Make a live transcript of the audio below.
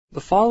The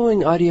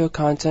following audio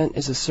content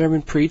is a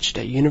sermon preached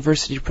at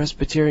University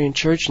Presbyterian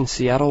Church in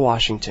Seattle,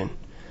 Washington.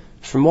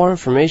 For more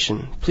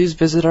information, please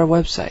visit our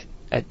website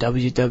at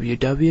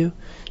www.upc.org.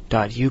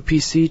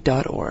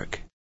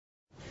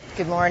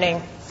 Good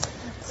morning.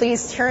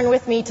 Please turn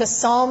with me to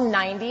Psalm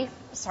 90.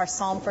 It's our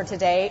psalm for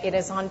today. It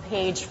is on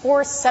page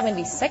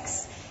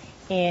 476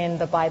 in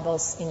the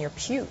Bibles in your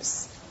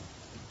pews.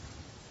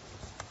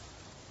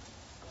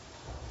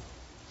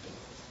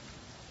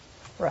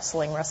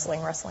 Rustling.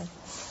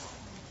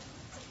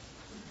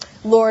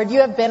 Lord, you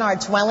have been our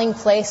dwelling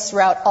place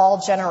throughout all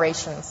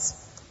generations.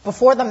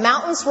 Before the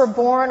mountains were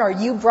born, or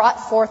you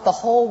brought forth the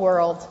whole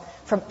world,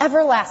 from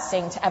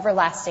everlasting to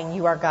everlasting,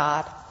 you are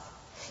God.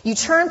 You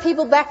turn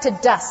people back to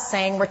dust,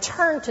 saying,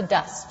 return to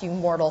dust, you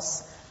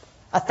mortals.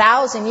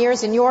 1,000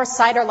 years in your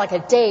sight are like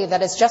a day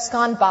that has just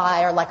gone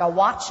by, or like a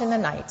watch in the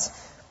night.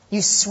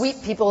 You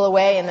sweep people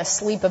away in the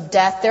sleep of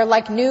death. They're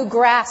like new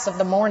grass of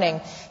the morning.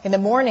 In the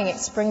morning it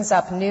springs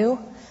up new,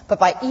 but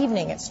by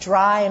evening it's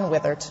dry and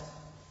withered.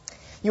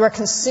 We are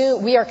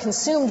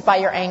consumed by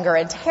your anger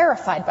and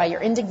terrified by your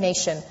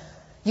indignation.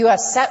 You have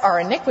set our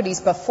iniquities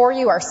before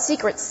you, our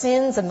secret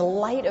sins in the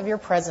light of your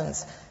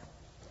presence.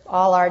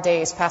 All our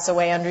days pass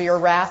away under your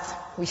wrath.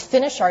 We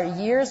finish our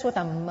years with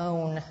a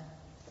moan.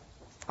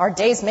 Our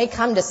days may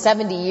come to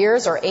 70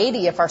 years or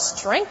 80 if our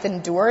strength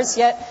endures,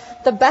 yet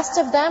the best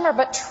of them are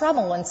but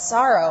trouble and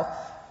sorrow,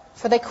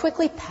 for they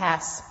quickly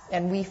pass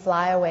and we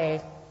fly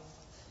away.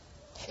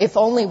 If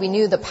only we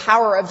knew the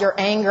power of your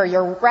anger,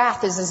 your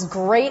wrath is as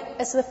great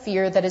as the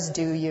fear that is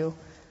due you.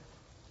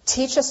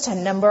 Teach us to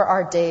number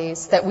our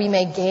days, that we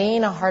may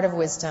gain a heart of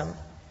wisdom.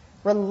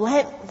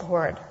 Relent,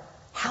 Lord.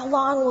 How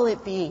long will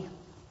it be?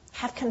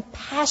 Have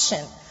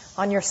compassion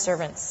on your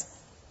servants.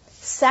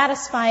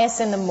 Satisfy us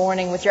in the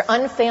morning with your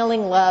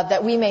unfailing love,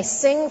 that we may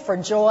sing for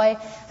joy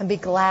and be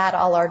glad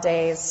all our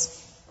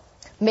days.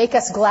 Make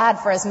us glad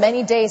for as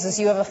many days as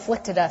you have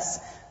afflicted us,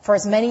 for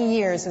as many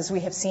years as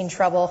we have seen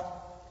trouble.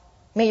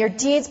 May your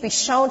deeds be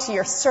shown to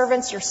your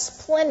servants, your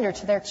splendor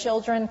to their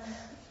children.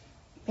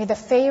 May the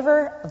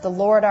favor of the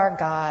Lord our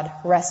God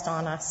rest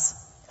on us.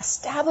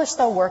 Establish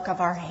the work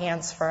of our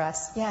hands for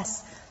us.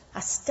 Yes,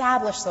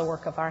 establish the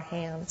work of our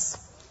hands.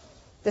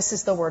 This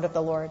is the word of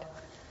the Lord.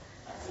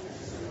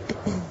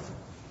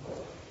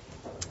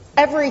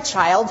 Every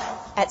child,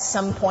 at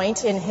some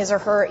point in his or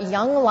her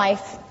young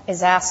life,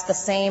 is asked the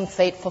same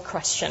fateful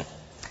question.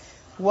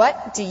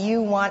 What do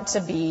you want to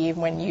be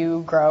when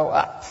you grow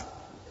up?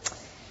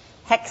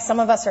 Heck, some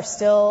of us are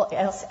still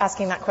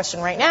asking that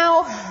question right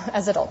now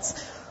as adults.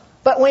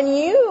 But when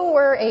you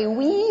were a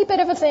wee bit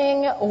of a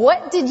thing,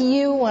 what did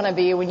you want to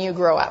be when you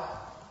grow up?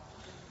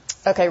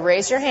 Okay,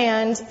 raise your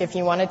hand if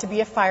you wanted to be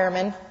a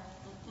fireman.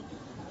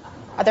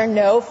 Are there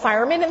no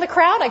firemen in the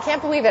crowd? I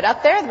can't believe it.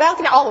 Up there, the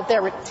balcony. Oh,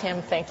 there,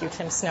 Tim. Thank you.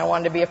 Tim Snow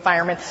wanted to be a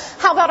fireman.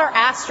 How about our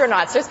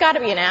astronauts? There's got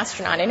to be an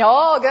astronaut. And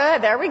oh,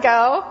 good. There we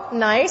go.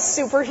 Nice.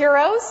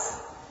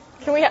 Superheroes.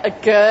 Can we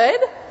have good?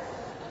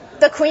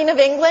 The Queen of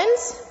England?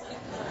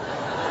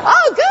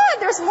 Oh,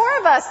 good. There's more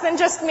of us than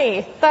just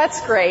me.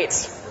 That's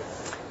great.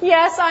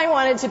 Yes, I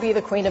wanted to be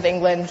the Queen of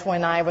England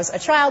when I was a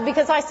child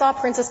because I saw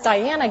Princess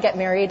Diana get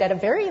married at a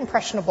very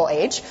impressionable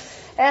age.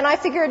 And I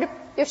figured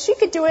if she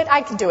could do it,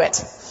 I could do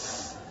it.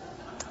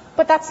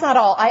 But that's not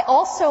all. I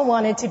also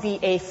wanted to be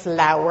a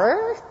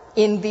flower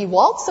in the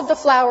Waltz of the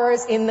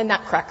Flowers in the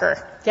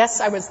Nutcracker.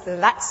 Yes, I was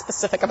that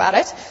specific about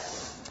it.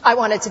 I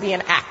wanted to be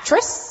an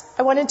actress.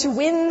 I wanted to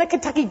win the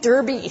Kentucky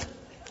Derby.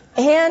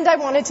 And I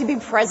wanted to be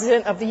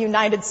president of the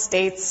United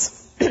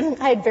States.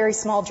 I had very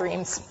small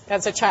dreams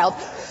as a child.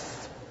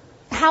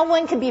 How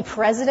one could be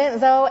president,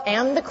 though,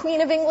 and the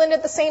Queen of England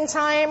at the same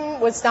time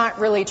was not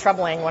really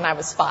troubling when I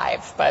was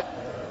 5.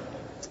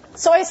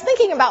 So I was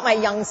thinking about my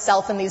young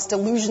self and these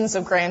delusions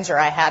of grandeur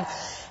I had.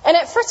 And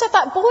at first I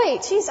thought, boy,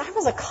 geez, I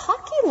was a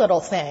cocky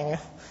little thing.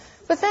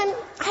 But then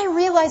I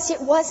realized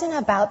it wasn't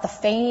about the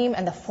fame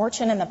and the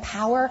fortune and the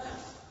power.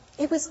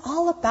 It was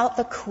all about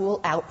the cool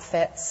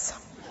outfits.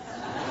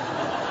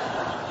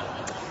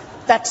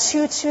 The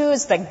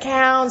tutus, the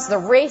gowns, the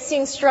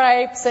racing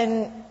stripes,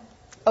 and,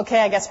 okay,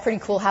 I guess pretty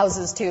cool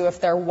houses too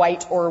if they're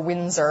white or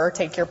Windsor.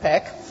 Take your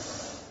pick.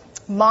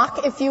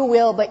 Mock if you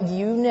will, but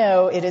you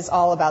know it is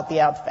all about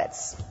the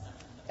outfits.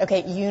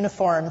 Okay,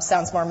 uniform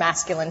sounds more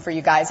masculine for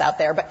you guys out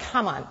there, but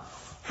come on.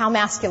 How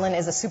masculine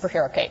is a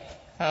superhero cape?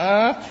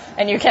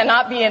 And you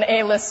cannot be an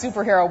A-list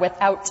superhero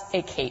without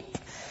a cape.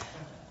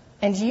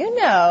 And you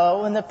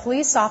know when the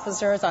police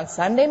officers on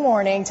Sunday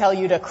morning tell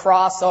you to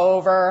cross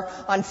over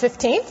on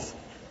 15th,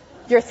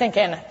 you're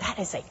thinking, that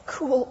is a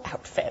cool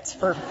outfit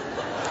for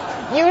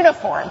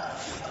uniform.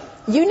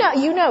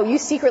 You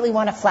secretly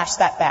want to flash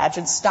that badge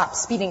and stop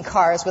speeding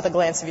cars with a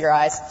glance of your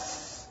eyes.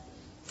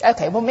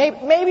 Okay, well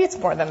maybe it's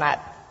more than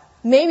that.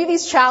 Maybe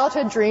these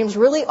childhood dreams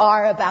really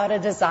are about a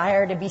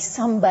desire to be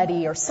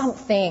somebody or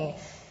something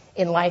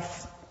in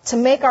life, to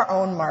make our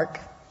own mark.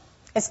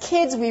 As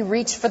kids, we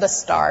reach for the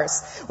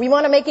stars. We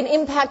want to make an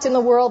impact in the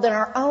world in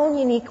our own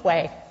unique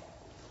way.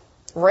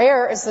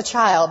 Rare is the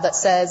child that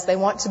says they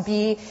want to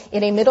be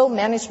in a middle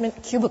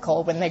management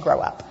cubicle when they grow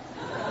up.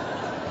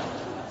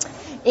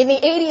 In the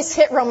 80s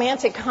hit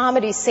romantic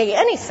comedy Say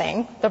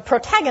Anything, the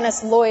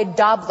protagonist Lloyd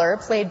Dobler,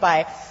 played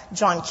by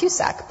John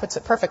Cusack, puts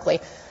it perfectly.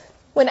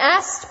 When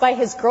asked by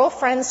his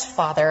girlfriend's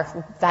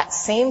father that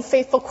same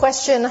fateful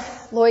question,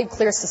 Lloyd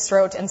clears his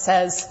throat and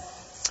says,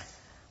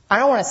 "I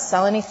don't want to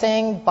sell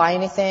anything, buy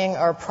anything,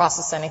 or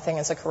process anything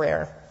as a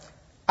career.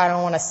 I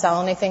don't want to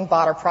sell anything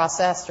bought or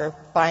processed, or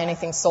buy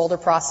anything sold or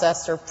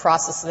processed, or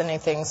process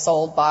anything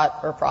sold, bought,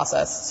 or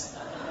processed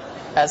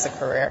as a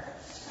career."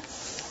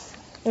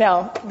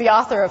 Now, the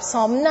author of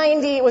Psalm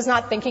 90 was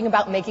not thinking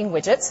about making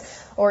widgets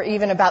or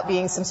even about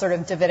being some sort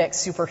of Davidic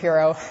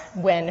superhero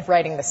when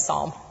writing this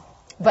psalm.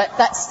 But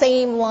that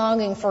same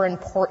longing for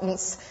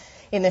importance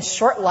in this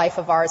short life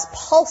of ours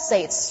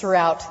pulsates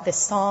throughout this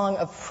song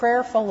of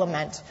prayerful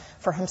lament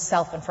for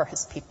himself and for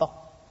his people.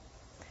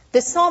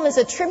 This psalm is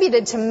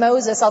attributed to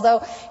Moses,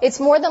 although it's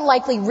more than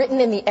likely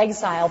written in the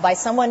exile by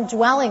someone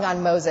dwelling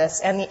on Moses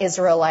and the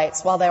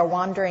Israelites while they are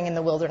wandering in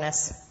the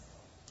wilderness.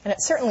 And it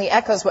certainly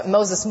echoes what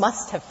Moses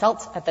must have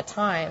felt at the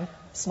time,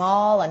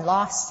 small and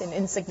lost and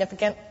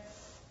insignificant.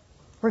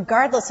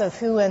 Regardless of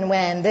who and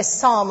when, this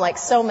psalm, like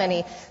so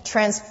many,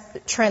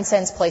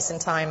 transcends place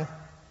and time.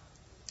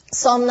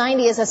 Psalm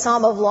 90 is a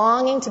psalm of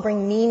longing to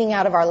bring meaning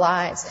out of our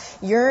lives,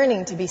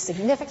 yearning to be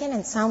significant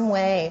in some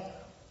way.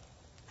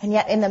 And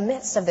yet in the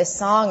midst of this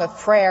song of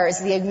prayer is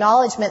the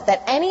acknowledgement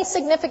that any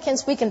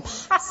significance we can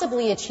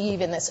possibly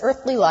achieve in this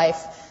earthly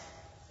life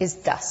is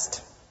dust.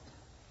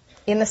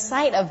 In the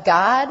sight of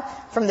God,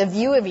 from the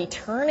view of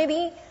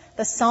eternity,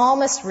 the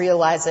psalmist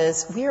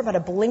realizes we are but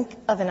a blink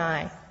of an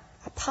eye,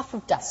 a puff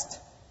of dust,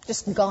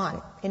 just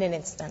gone in an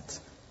instant.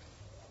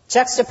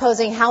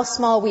 Juxtaposing how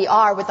small we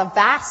are with the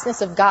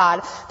vastness of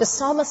God, the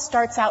psalmist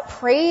starts out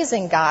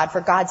praising God for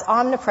God's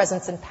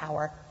omnipresence and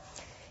power.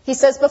 He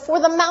says, "Before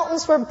the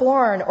mountains were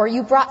born, or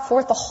you brought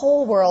forth the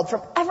whole world,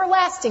 from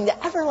everlasting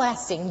to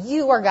everlasting,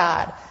 you are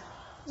God.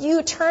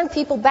 You turn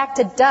people back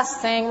to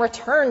dust, saying,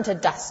 'Return to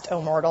dust, O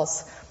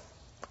mortals.'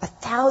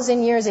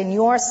 1,000 years in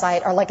your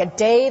sight are like a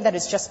day that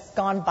has just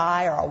gone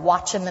by or a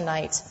watch in the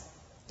night.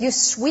 You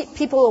sweep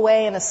people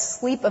away in a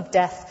sleep of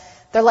death.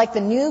 They're like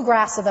the new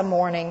grass of the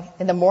morning.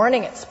 In the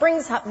morning it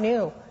springs up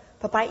new,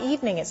 but by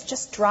evening it's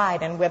just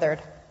dried and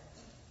withered."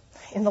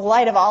 In the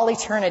light of all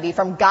eternity,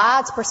 from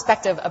God's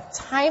perspective of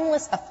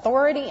timeless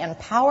authority and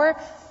power,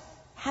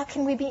 how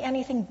can we be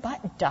anything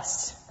but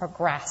dust or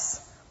grass?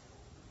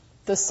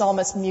 The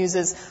psalmist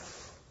muses,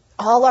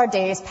 "All our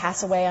days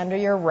pass away under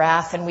your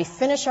wrath, and we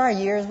finish our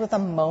years with a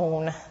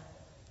moan.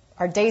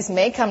 Our days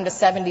may come to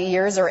 70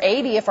 years or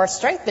 80 if our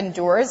strength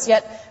endures,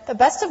 yet the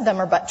best of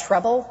them are but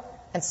trouble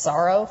and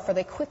sorrow, for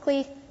they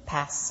quickly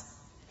pass,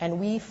 and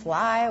we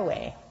fly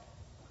away."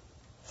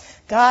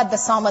 God, the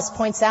psalmist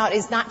points out,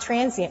 is not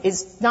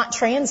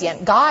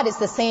transient. God is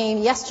the same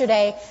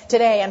yesterday,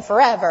 today, and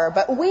forever,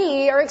 but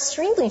we are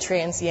extremely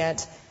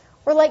transient.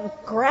 We're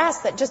like grass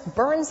that just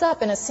burns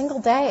up in a single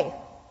day.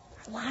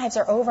 Our lives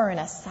are over in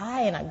a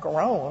sigh and a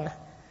groan.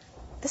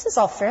 This is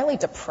all fairly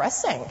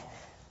depressing,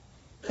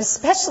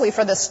 especially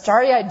for the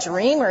starry-eyed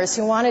dreamers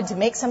who wanted to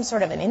make some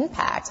sort of an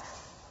impact.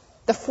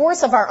 The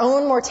force of our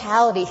own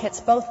mortality hits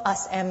both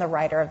us and the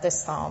writer of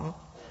this psalm.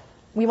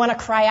 We want to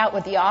cry out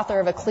with the author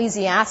of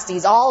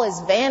Ecclesiastes, "All is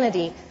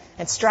vanity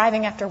and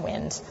striving after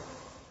wind."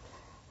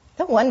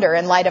 No wonder,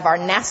 in light of our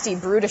nasty,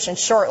 brutish, and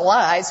short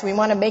lives, we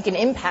want to make an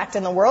impact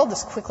in the world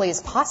as quickly as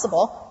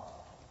possible.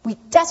 We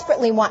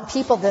desperately want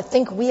people to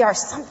think we are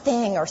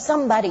something or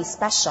somebody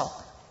special.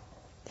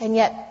 And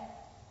yet,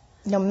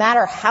 no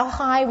matter how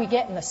high we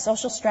get in the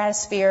social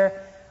stratosphere,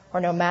 or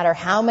no matter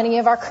how many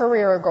of our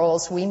career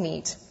goals we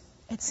meet,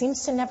 it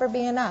seems to never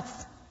be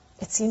enough.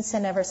 It seems to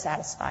never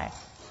satisfy.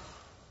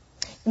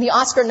 In the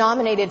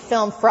Oscar-nominated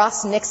film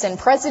Frost Nixon,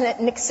 President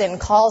Nixon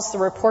calls the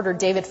reporter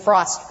David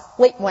Frost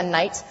late one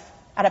night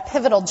at a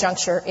pivotal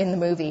juncture in the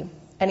movie,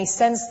 and he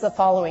sends the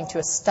following to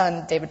a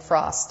stunned David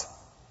Frost.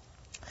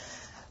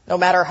 "No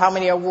matter how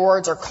many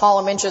awards or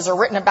column inches are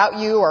written about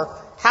you or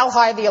how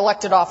high the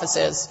elected office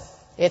is,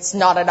 it's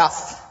not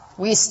enough.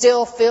 We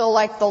still feel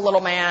like the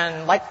little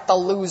man, like the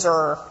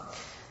loser."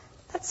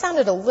 That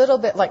sounded a little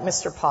bit like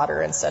Mr.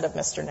 Potter instead of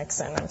Mr.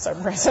 Nixon. I'm sorry,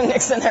 President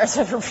Nixon, there's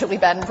a really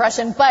bad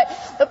impression. But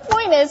the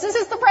point is, this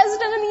is the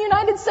President of the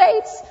United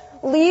States,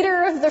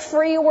 leader of the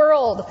free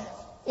world.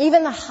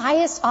 Even the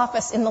highest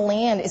office in the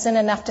land isn't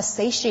enough to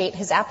satiate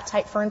his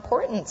appetite for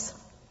importance.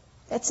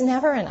 It's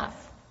never enough.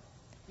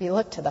 We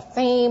look to the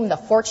fame, the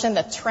fortune,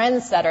 the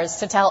trendsetters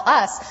to tell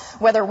us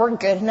whether we're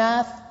good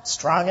enough,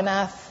 strong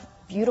enough,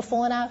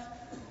 beautiful enough.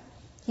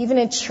 Even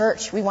in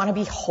church, we want to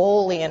be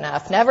holy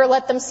enough. Never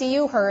let them see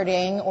you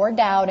hurting or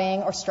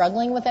doubting or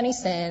struggling with any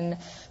sin,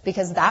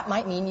 because that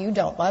might mean you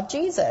don't love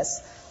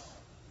Jesus.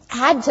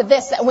 Add to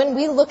this that when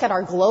we look at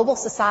our global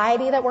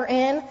society that we're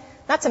in,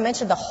 not to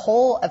mention the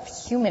whole of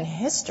human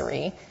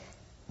history,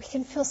 we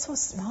can feel so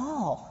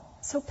small,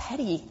 so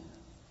petty,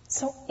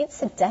 so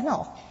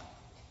incidental,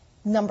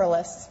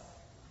 numberless.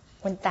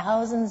 When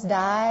thousands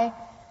die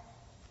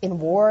in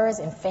wars,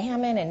 in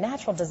famine, in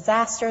natural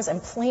disasters,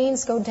 and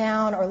planes go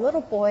down, or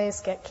little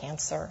boys get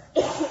cancer,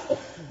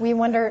 we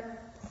wonder,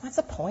 what's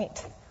the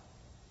point?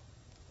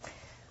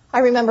 I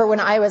remember when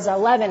I was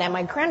 11 and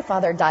my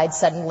grandfather died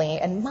suddenly,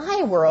 and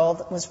my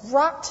world was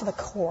rocked to the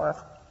core.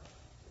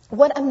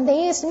 What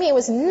amazed me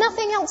was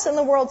nothing else in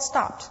the world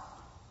stopped.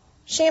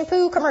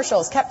 Shampoo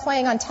commercials kept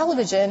playing on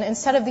television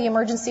instead of the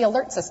emergency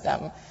alert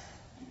system.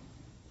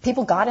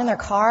 People got in their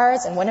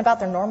cars and went about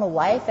their normal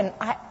life, and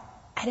I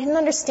didn't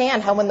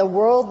understand how when the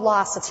world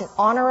lost such an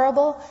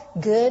honorable,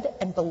 good,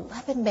 and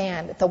beloved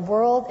man, that the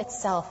world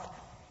itself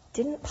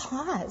didn't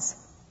pause,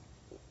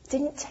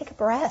 didn't take a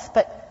breath,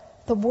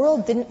 but the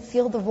world didn't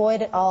feel the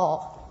void at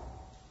all.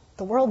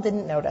 The world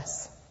didn't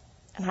notice,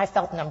 and I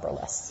felt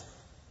numberless.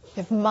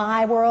 If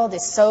my world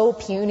is so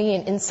puny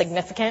and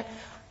insignificant,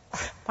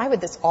 why would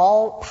this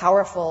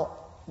all-powerful,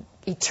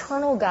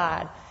 eternal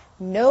God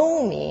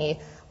know me,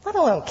 let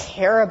alone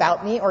care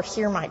about me or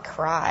hear my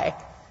cry?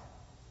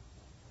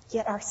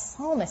 Yet our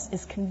psalmist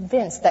is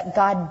convinced that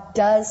God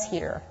does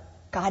hear.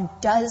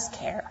 God does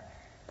care.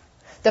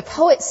 The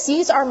poet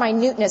sees our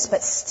minuteness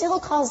but still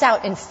calls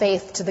out in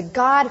faith to the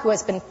God who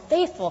has been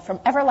faithful from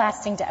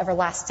everlasting to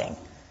everlasting.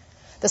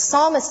 The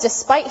psalmist,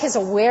 despite his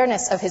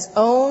awareness of his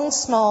own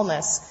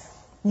smallness,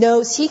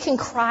 knows he can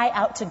cry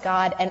out to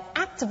God and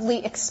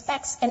actively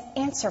expects an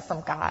answer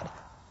from God.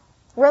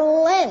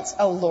 Relent,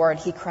 O Lord,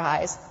 he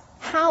cries.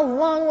 How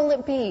long will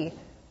it be?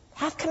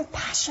 Have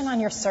compassion on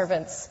your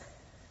servants.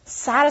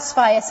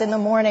 Satisfy us in the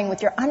morning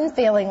with your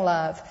unfailing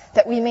love,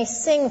 that we may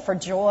sing for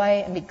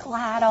joy and be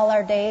glad all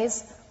our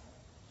days.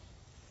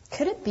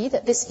 Could it be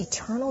that this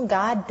eternal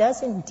God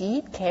does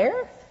indeed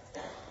care?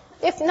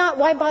 If not,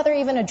 why bother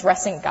even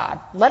addressing God,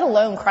 let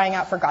alone crying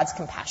out for God's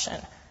compassion?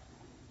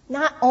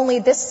 Not only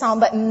this psalm,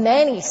 but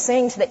many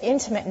sing to the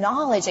intimate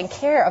knowledge and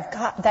care of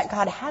God that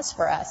God has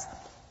for us.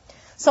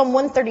 Psalm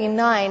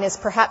 139 is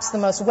perhaps the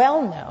most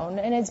well-known,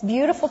 and it's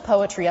beautiful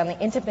poetry on the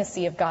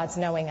intimacy of God's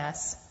knowing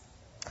us.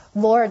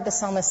 Lord, the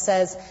psalmist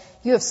says,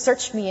 you have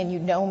searched me and you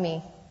know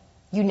me.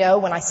 You know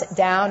when I sit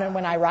down and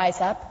when I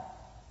rise up.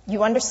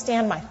 You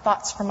understand my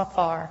thoughts from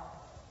afar.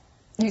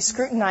 You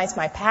scrutinize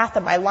my path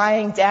and my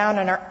lying down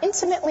and are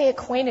intimately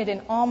acquainted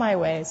in all my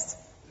ways.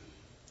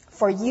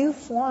 For you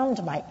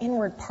formed my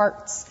inward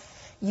parts.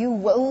 You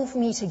wove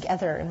me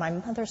together in my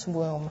mother's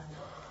womb.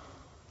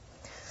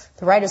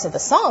 The writers of the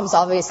Psalms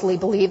obviously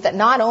believe that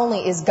not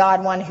only is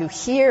God one who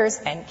hears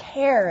and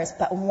cares,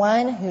 but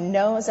one who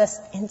knows us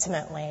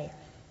intimately.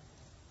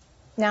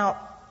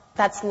 Now,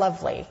 that's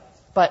lovely,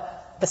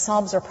 but the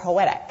Psalms are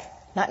poetic,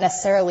 not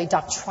necessarily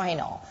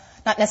doctrinal,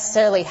 not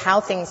necessarily how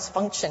things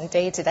function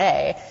day to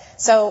day.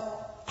 So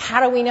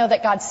how do we know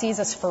that God sees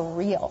us for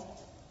real?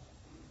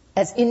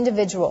 As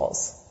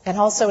individuals, and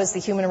also as the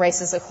human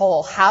race as a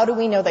whole, how do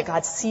we know that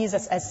God sees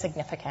us as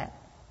significant,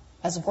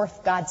 as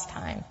worth God's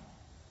time?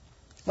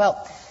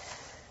 Well,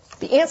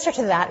 the answer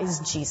to that is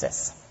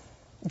Jesus.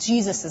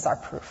 Jesus is our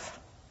proof.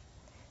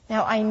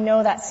 Now, I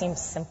know that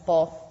seems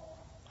simple.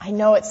 I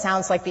know it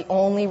sounds like the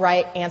only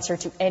right answer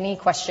to any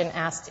question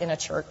asked in a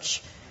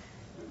church.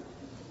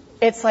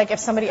 It's like if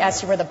somebody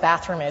asks you where the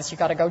bathroom is, you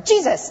got to go,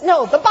 Jesus,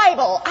 no, the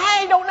Bible,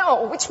 I don't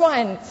know, which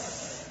one?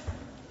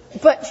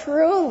 But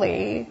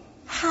truly,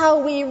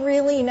 how we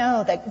really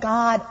know that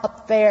God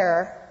up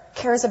there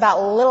cares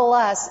about little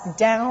us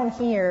down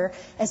here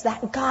is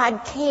that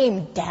God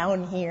came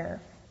down here,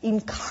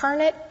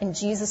 incarnate in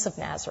Jesus of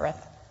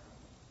Nazareth.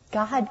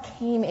 God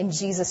came in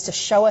Jesus to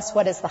show us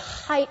what is the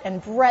height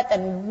and breadth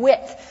and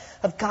width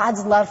of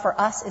God's love for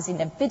us as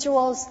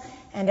individuals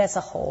and as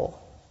a whole.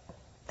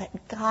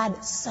 That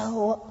God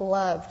so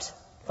loved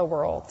the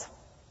world,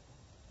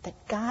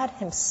 that God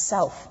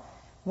himself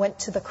went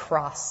to the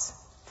cross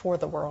for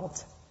the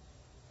world.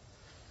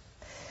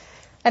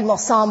 And while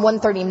Psalm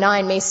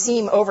 139 may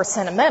seem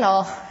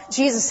over-sentimental,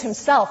 Jesus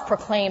himself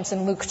proclaims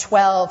in Luke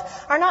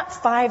 12, are not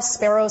 5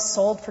 sparrows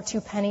sold for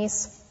 2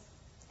 pennies?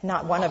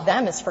 Not one of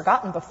them is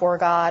forgotten before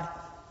God.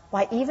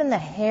 Why, even the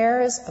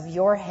hairs of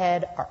your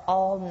head are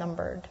all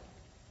numbered.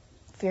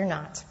 Fear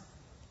not.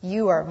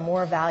 You are of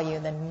more value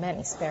than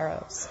many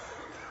sparrows.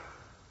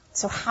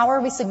 So how are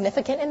we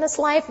significant in this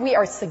life? We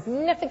are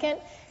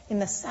significant in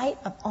the sight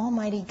of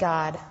Almighty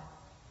God.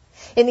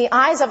 In the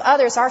eyes of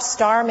others, our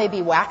star may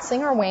be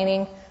waxing or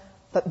waning,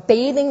 but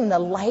bathing in the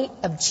light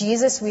of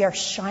Jesus, we are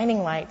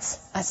shining lights,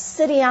 a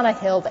city on a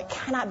hill that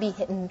cannot be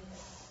hidden.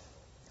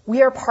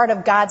 We are part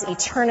of God's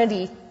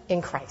eternity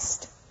in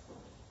Christ.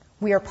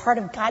 We are part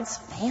of God's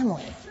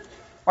family.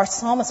 Our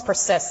psalmist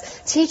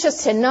persists. Teach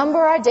us to number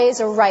our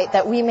days aright,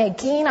 that we may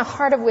gain a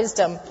heart of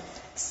wisdom.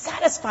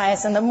 Satisfy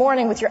us in the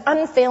morning with your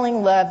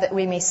unfailing love, that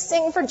we may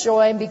sing for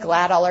joy and be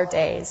glad all our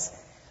days.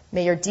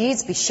 May your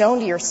deeds be shown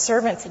to your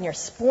servants and your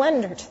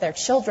splendor to their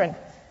children.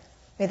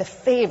 May the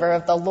favor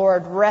of the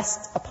Lord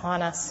rest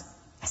upon us.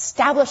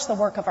 Establish the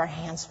work of our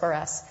hands for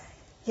us.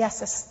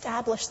 Yes,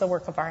 establish the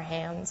work of our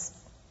hands.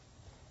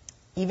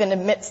 Even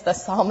amidst the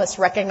psalmist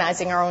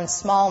recognizing our own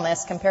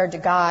smallness compared to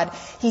God,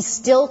 he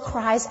still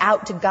cries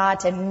out to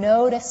God to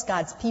notice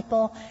God's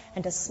people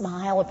and to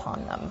smile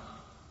upon them.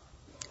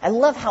 I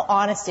love how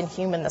honest and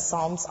human the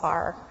Psalms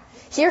are.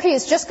 Here he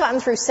has just gotten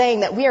through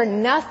saying that we are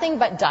nothing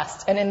but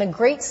dust, and in the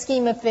great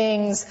scheme of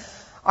things,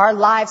 our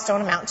lives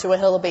don't amount to a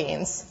hill of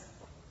beans.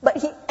 But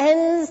he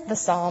ends the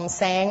psalm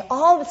saying,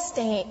 all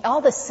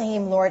the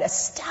same, Lord,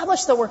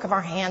 establish the work of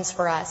our hands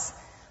for us.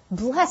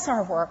 Bless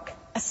our work.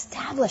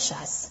 Establish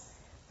us.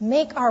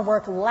 Make our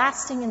work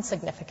lasting and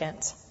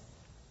significant.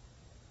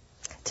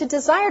 To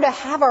desire to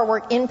have our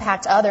work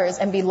impact others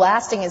and be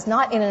lasting is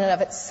not in and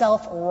of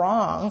itself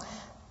wrong.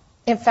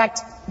 In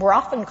fact, we're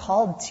often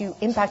called to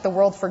impact the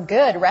world for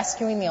good,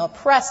 rescuing the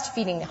oppressed,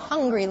 feeding the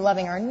hungry,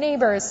 loving our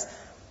neighbors.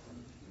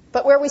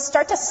 But where we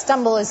start to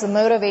stumble is the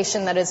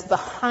motivation that is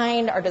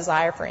behind our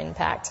desire for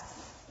impact.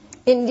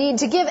 Indeed,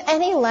 to give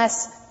any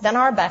less than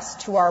our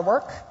best to our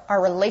work,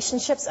 our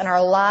relationships, and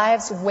our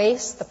lives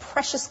wastes the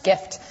precious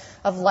gift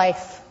of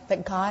life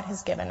that God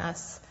has given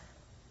us.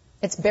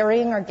 It's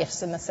burying our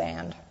gifts in the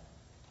sand.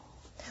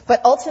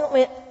 But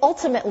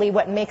ultimately,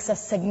 what makes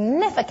us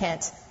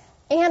significant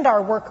and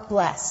our work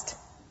blessed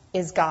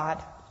is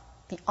God,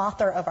 the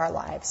author of our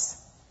lives.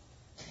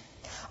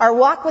 Our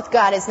walk with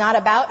God is not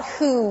about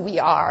who we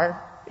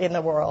are in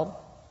the world.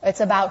 It's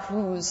about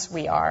whose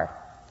we are.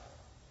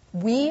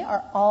 We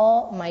are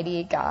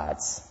almighty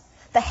God's.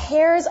 The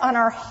hairs on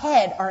our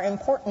head are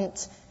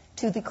important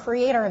to the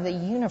creator of the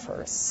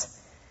universe.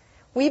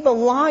 We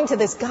belong to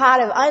this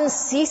God of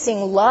unceasing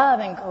love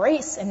and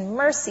grace and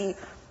mercy.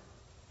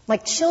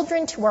 Like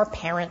children to our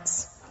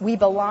parents, we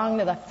belong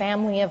to the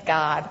family of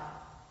God.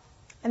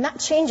 And that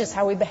changes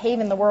how we behave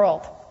in the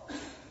world,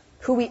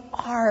 who we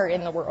are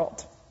in the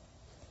world.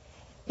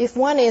 If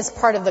one is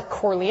part of the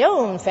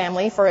Corleone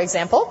family, for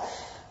example,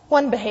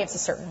 one behaves a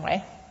certain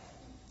way.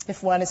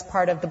 If one is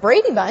part of the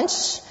Brady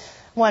Bunch,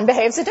 one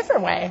behaves a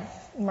different way.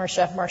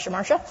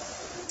 Marcia.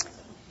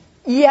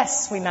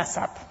 Yes, we mess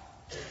up.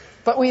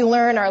 But we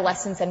learn our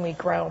lessons and we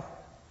grow.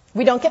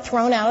 We don't get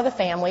thrown out of the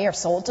family or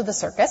sold to the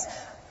circus.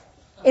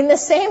 In the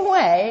same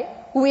way,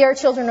 we are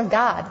children of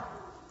God.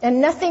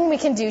 And nothing we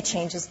can do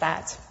changes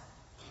that.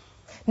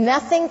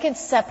 Nothing can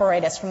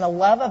separate us from the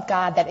love of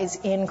God that is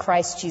in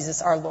Christ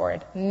Jesus our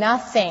Lord.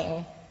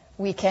 Nothing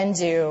we can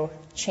do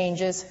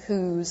changes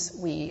whose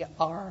we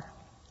are.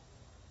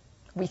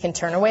 We can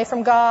turn away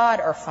from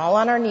God or fall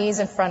on our knees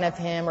in front of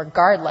Him.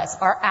 Regardless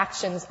of our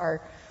actions,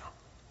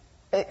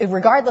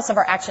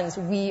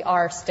 we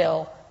are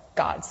still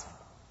God's.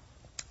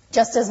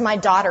 Just as my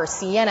daughter,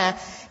 Sienna,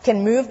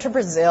 can move to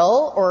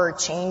Brazil or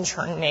change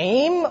her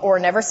name or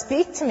never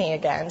speak to me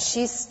again,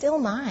 she's still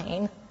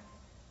mine.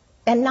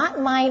 And not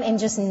mine in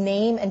just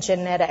name and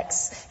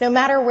genetics. No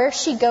matter where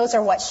she goes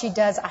or what she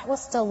does, I will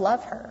still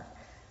love her.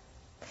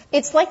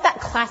 It's like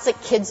that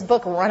classic kids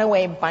book,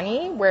 Runaway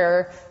Bunny,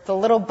 where the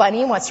little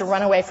bunny wants to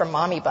run away from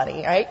Mommy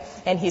Bunny, right?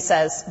 And he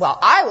says, well,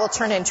 I will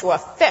turn into a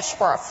fish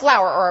or a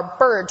flower or a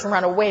bird to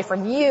run away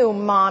from you,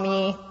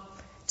 Mommy.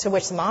 To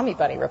which the Mommy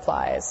Bunny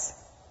replies,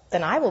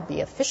 then I will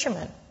be a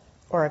fisherman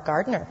or a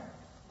gardener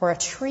or a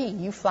tree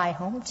you fly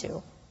home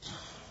to.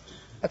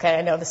 Okay,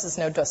 I know this is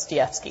no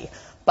Dostoevsky,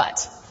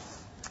 but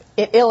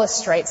it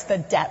illustrates the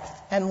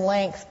depth and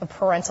length of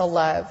parental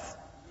love.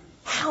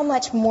 How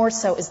much more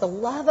so is the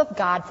love of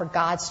God for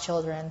God's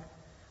children?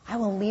 I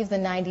will leave the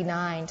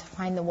 99 to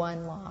find the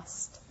one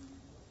lost.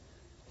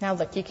 Now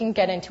look, you can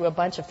get into a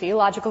bunch of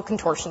theological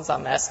contortions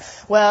on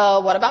this.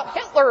 Well, what about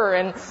Hitler?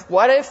 And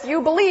what if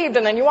you believed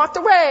and then you walked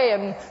away?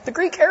 And the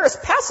Greek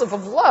aorist passive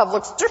of love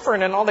looks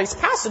different in all these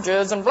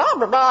passages and blah,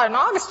 blah, blah, and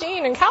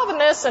Augustine and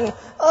Calvinists and,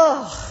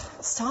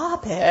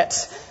 stop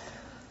it.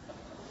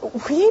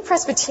 We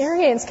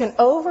Presbyterians can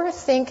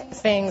overthink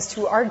things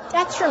to our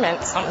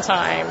detriment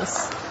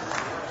sometimes.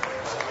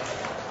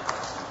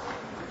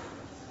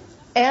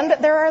 And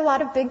there are a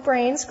lot of big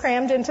brains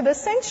crammed into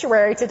this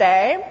sanctuary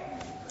today.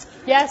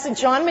 Yes, in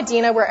John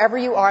Medina, wherever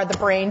you are, the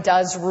brain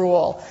does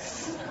rule.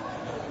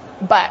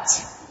 But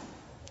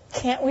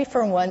can't we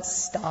for once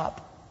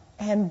stop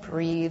and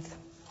breathe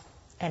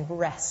and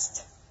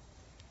rest,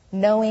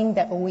 knowing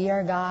that we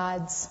are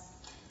God's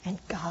and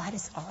God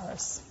is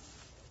ours?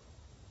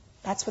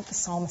 That's what the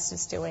psalmist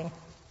is doing.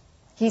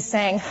 He's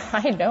saying,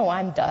 I know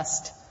I'm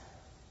dust,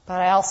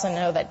 but I also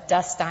know that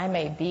dust I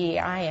may be,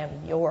 I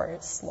am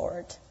yours,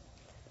 Lord.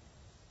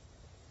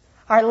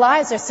 Our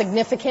lives are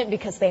significant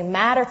because they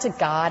matter to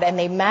God, and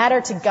they matter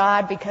to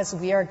God because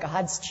we are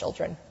God's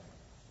children.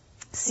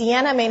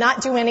 Sienna may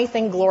not do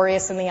anything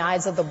glorious in the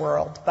eyes of the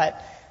world,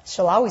 but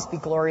she'll always be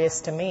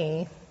glorious to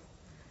me.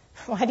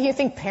 Why do you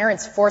think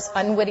parents force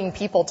unwitting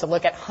people to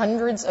look at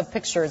hundreds of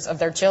pictures of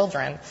their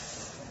children?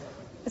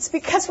 It's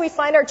because we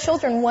find our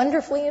children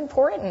wonderfully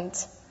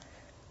important.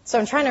 So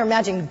I'm trying to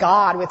imagine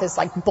God with this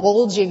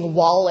bulging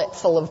wallet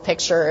full of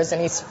pictures, and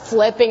he's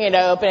flipping it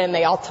open and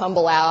they all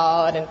tumble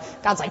out, and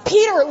God's like,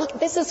 Peter, look,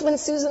 this is when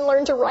Susan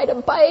learned to ride a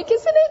bike.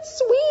 Isn't it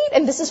sweet?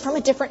 And this is from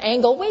a different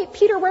angle. Wait,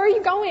 Peter, where are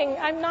you going?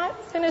 I'm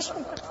not finished.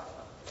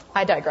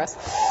 I digress.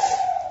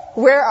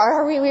 Where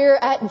are we? We're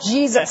at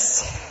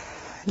Jesus.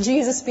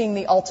 Jesus being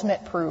the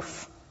ultimate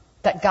proof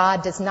that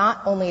God does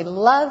not only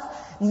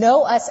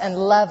know us and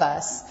love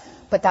us,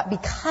 but that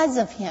because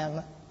of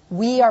him,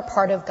 we are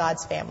part of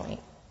God's family.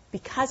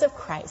 Because of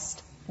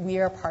Christ, We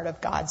are part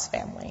of God's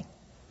family.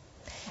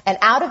 And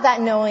out of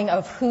that knowing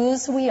of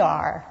whose we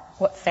are,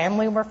 what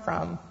family we're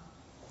from,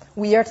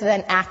 we are to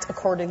then act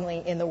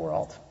accordingly in the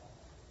world.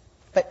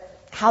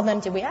 But how then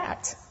do we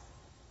act?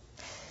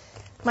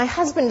 My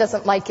husband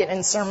doesn't like it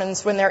in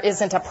sermons when there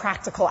isn't a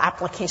practical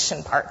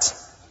application part.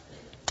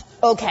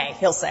 Okay,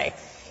 he'll say,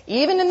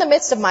 even in the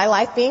midst of my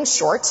life being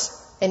short,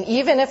 and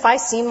even if I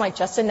seem like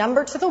just a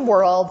number to the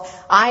world,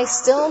 I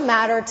still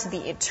matter to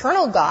the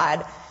eternal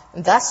God,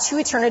 and thus to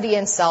eternity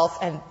itself,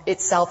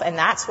 and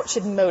that's what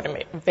should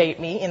motivate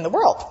me in the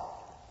world.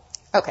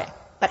 Okay,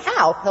 but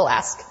how, he'll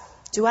ask,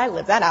 do I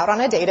live that out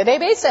on a day-to-day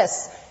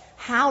basis?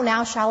 How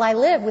now shall I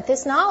live with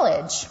this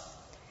knowledge?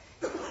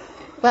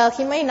 Well,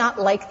 he may not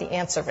like the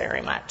answer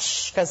very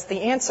much, because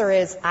the answer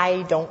is,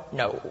 I don't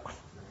know.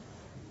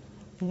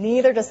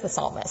 Neither does the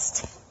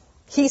psalmist.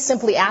 He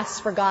simply asks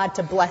for God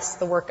to bless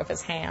the work of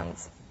his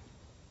hands.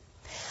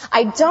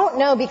 I don't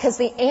know because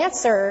the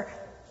answer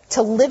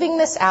to living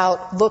this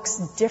out looks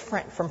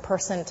different from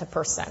person to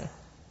person.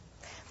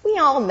 We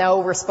all know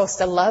we're supposed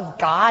to love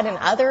God and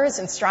others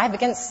and strive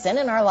against sin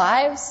in our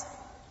lives.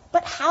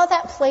 But how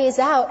that plays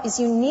out is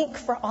unique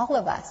for all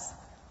of us.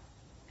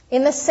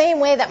 In the same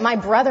way that my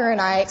brother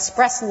and I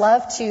express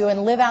love to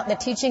and live out the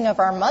teaching of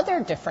our mother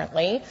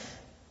differently,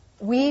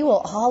 we will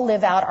all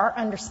live out our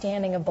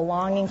understanding of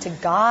belonging to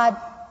God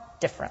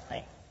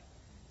differently.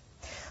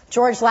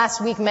 George last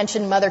week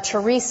mentioned Mother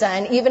Teresa,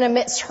 and even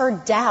amidst her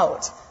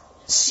doubt,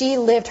 she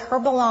lived her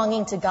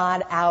belonging to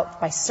God out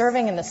by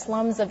serving in the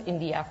slums of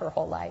India her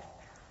whole life.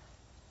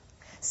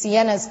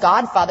 Sienna's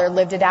godfather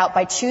lived it out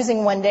by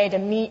choosing one day to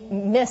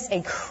miss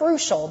a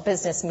crucial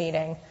business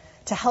meeting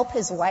to help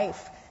his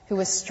wife, who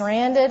was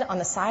stranded on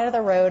the side of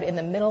the road in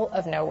the middle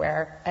of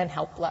nowhere and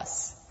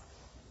helpless.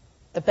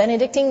 The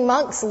Benedictine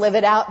monks live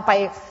it out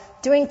by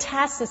doing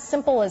tasks as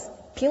simple as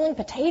peeling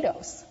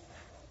potatoes.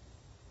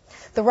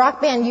 The rock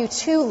band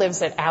U2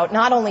 lives it out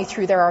not only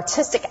through their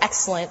artistic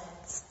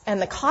excellence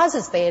and the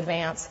causes they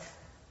advance,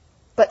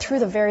 but through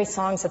the very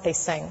songs that they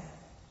sing.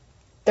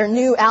 Their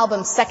new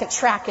album's second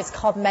track is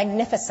called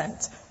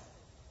Magnificent,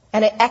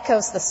 and it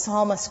echoes the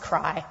psalmist's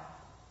cry.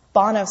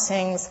 Bono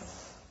sings,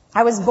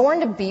 I was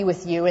born to be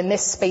with you in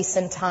this space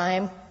and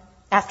time.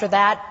 After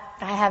that,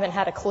 I haven't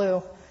had a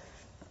clue.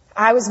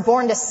 I was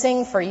born to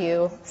sing for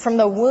you. From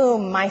the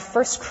womb, my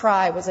first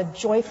cry was a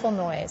joyful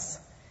noise.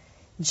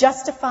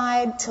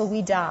 Justified till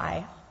we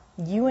die,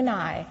 you and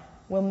I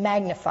will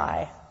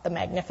magnify the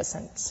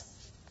magnificent.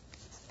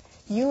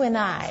 You and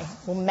I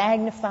will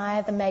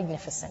magnify the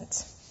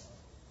magnificent.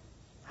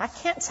 I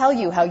can't tell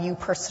you how you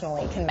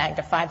personally can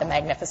magnify the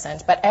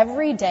magnificent, but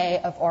every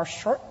day of our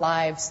short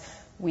lives,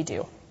 we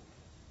do.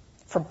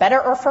 For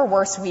better or for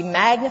worse, we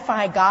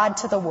magnify God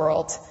to the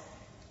world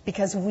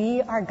because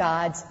we are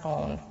God's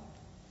own.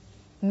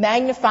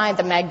 Magnify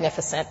the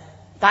magnificent.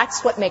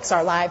 That's what makes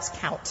our lives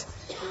count.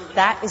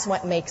 That is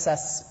what makes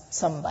us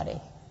somebody.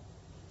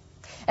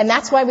 And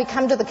that's why we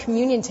come to the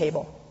communion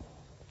table.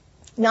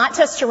 Not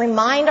just to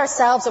remind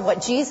ourselves of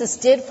what Jesus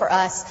did for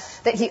us,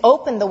 that he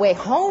opened the way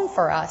home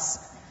for us,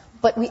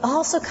 but we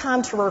also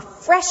come to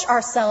refresh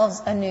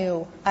ourselves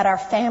anew at our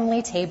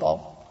family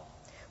table.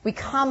 We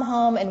come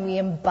home and we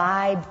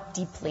imbibe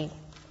deeply.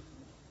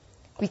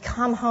 We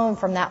come home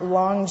from that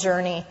long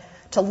journey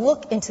to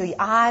look into the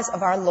eyes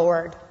of our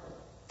Lord,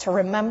 to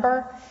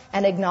remember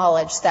and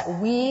acknowledge that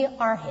we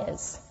are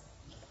his.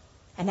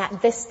 And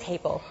at this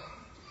table,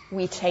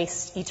 we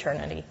taste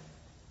eternity.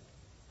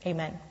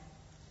 Amen.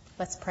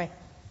 Let's pray.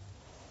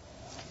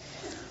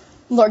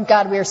 Lord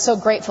God, we are so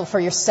grateful for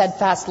your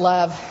steadfast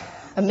love.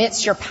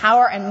 Amidst your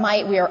power and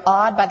might, we are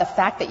awed by the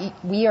fact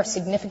that we are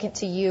significant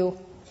to you.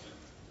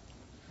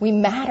 We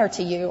matter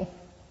to you.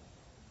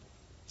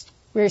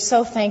 We are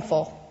so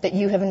thankful that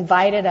you have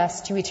invited us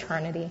to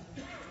eternity.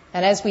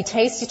 And as we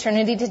taste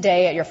eternity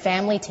today at your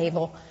family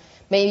table,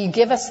 may you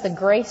give us the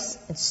grace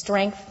and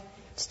strength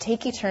to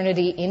take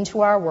eternity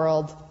into our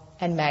world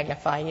and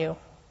magnify you.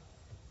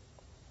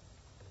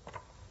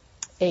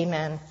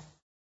 Amen.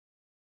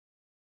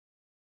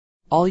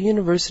 All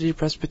University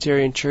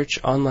Presbyterian Church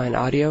online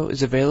audio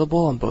is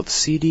available on both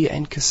CD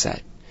and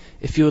cassette.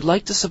 If you would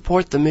like to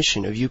support the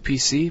mission of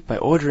UPC by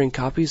ordering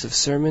copies of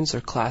sermons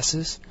or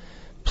classes,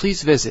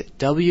 please visit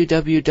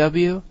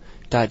www.upc.org/audio,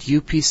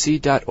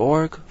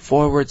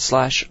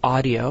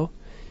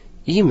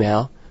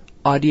 email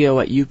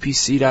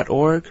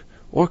audio@upc.org,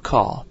 or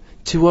call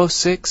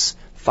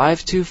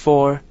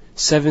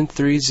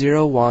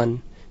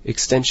 206-524-7301,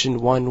 extension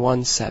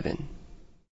 117.